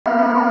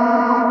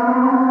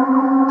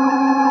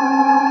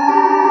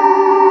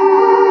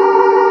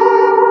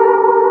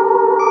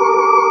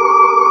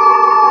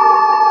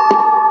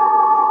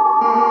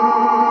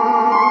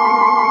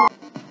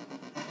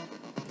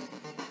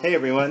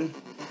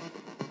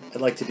I'd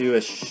like to do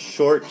a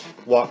short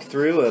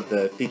walkthrough of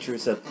the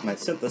features of my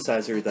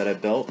synthesizer that I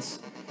built.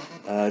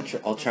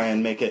 I'll try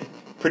and make it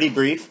pretty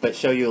brief, but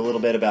show you a little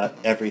bit about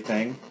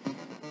everything.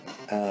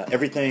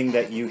 Everything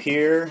that you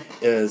hear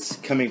is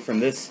coming from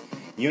this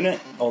unit,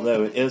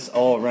 although it is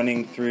all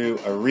running through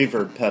a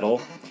reverb pedal,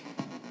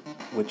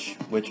 which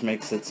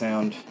makes it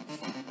sound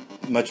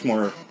much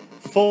more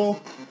full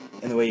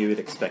in the way you would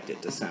expect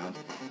it to sound.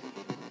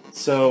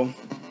 So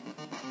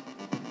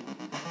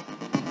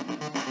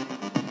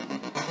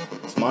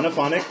it's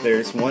monophonic.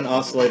 There's one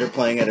oscillator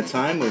playing at a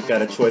time. We've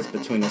got a choice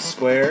between a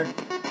square,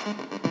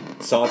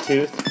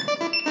 sawtooth,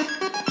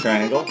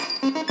 triangle.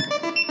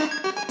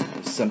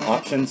 There's some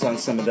options on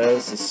some of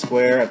those. A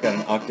square, I've got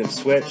an octave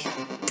switch.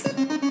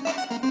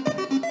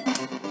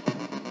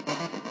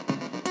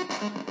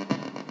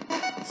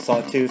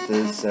 Sawtooth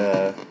is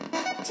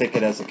take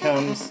it as it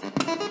comes.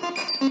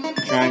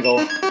 Triangle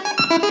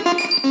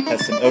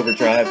has some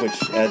overdrive,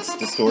 which adds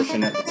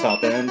distortion at the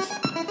top end.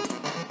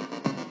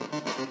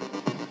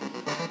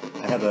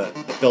 I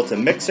built a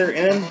mixer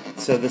in,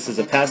 so this is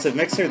a passive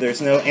mixer.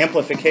 There's no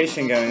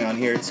amplification going on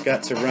here. It's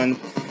got to run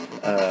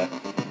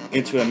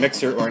into a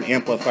mixer or an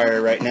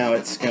amplifier. Right now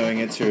it's going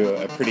into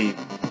a pretty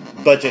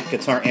budget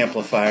guitar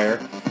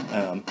amplifier.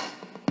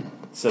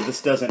 So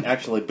this doesn't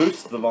actually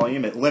boost the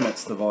volume, it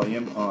limits the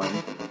volume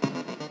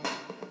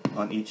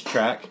on each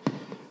track.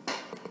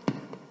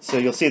 So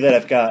you'll see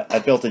that I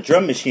built a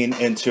drum machine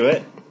into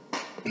it.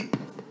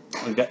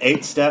 We've got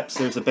 8 steps.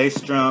 There's a bass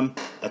drum,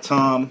 a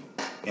tom,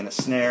 and a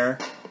snare.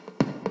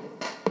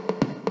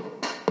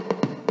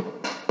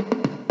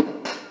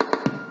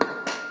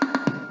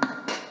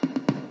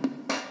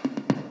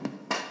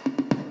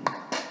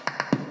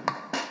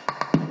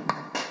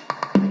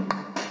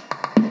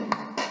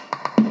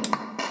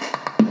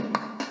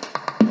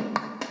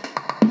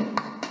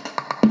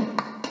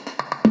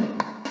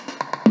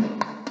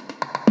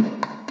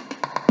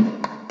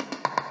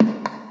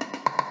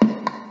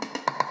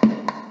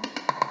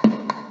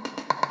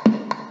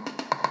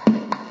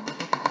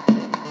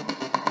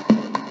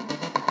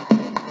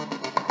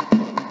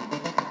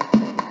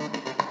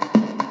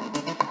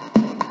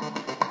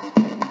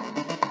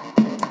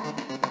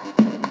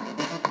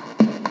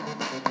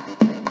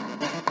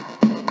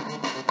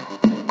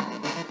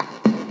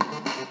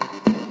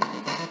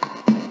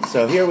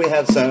 So here we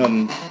have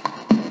some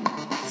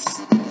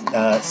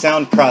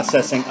sound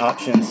processing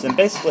options, and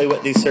basically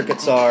what these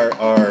circuits are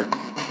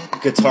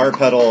guitar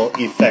pedal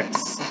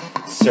effects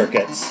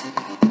circuits.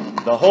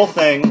 The whole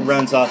thing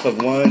runs off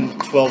of one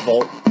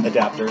 12-volt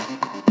adapter.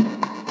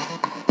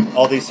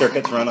 All these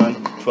circuits run on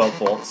 12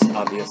 volts,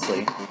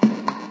 obviously.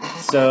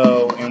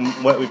 So, and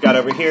what we've got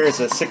over here is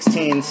a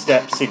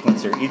 16-step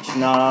sequencer. Each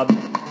knob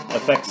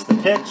affects the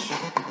pitch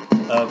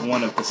of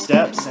one of the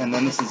steps, and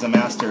then this is a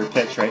master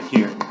pitch right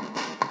here.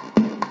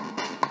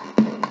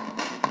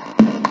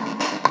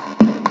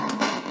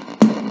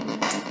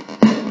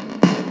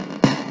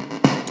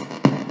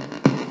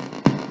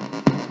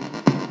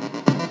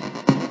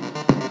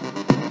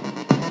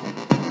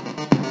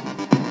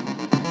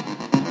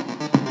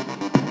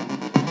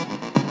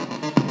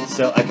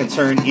 So I can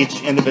turn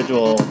each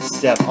individual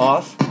step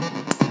off.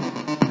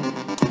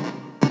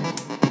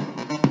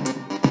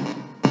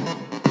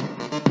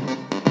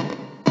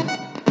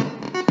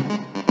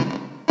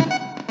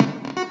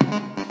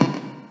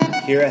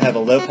 Here I have a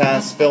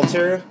low-pass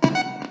filter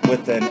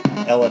with an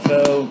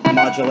LFO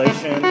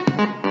modulation.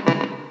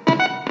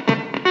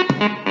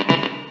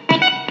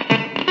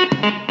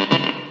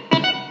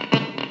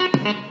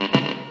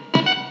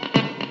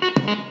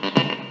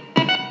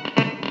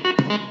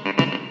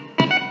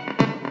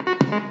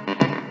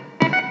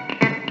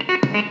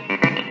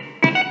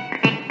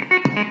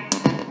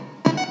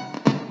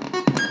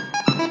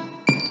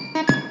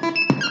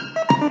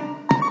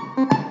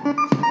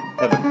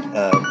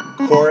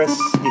 Chorus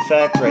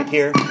effect right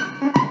here.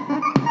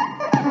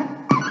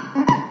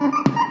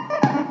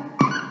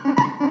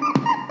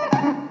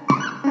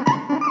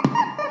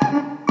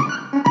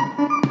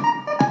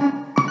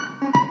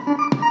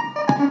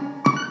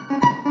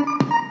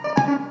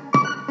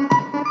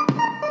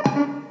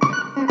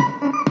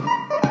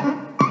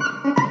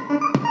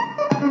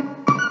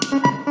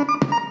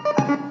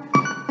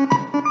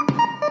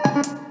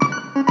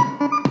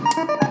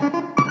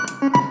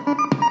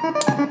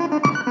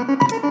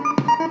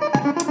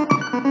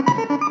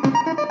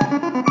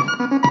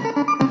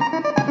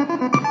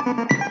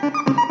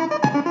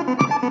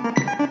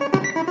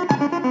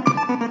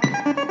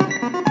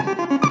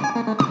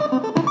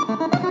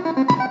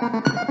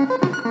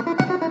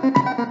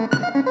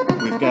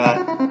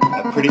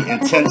 Pretty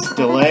intense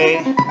delay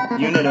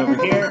unit over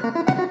here.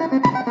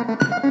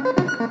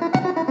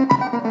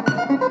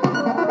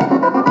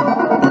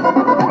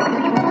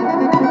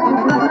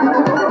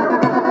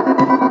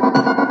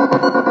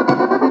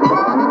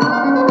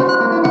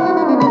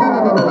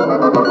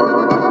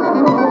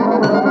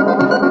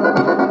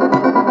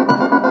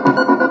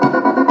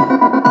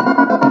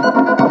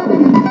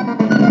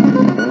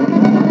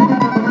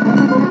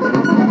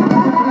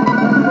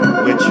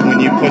 Which, when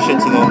you push it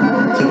to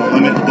the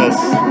limit, it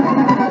does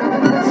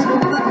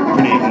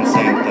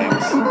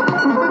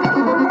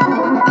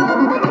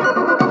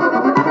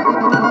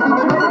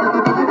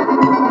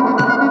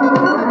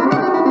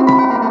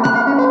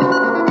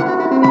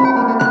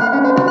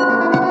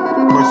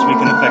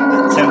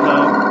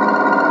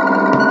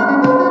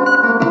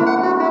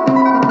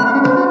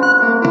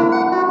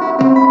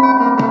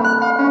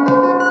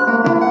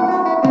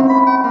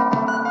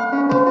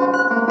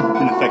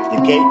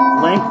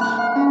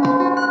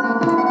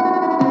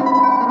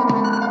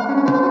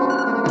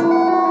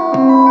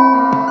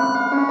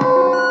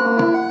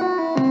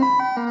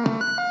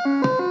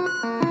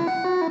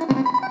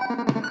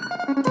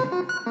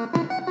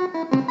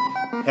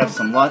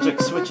some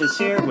logic switches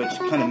here, which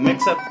kind of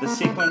mix up the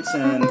sequence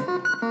in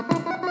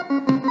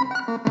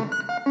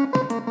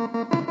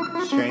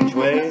strange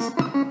ways.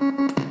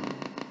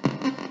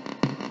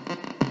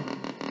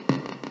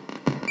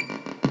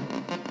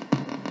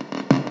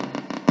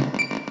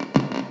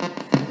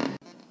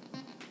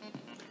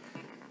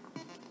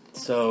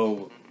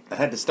 So I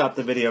had to stop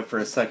the video for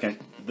a second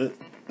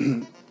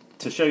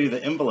to show you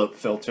the envelope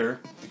filter.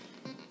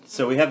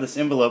 So we have this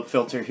envelope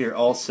filter here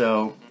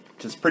also,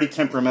 which is pretty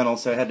temperamental,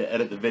 so I had to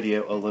edit the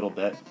video a little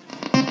bit.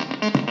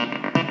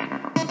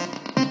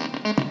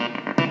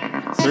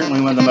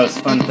 Certainly one of the most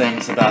fun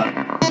things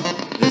about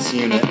this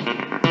unit.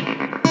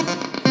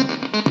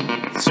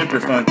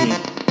 Super funky.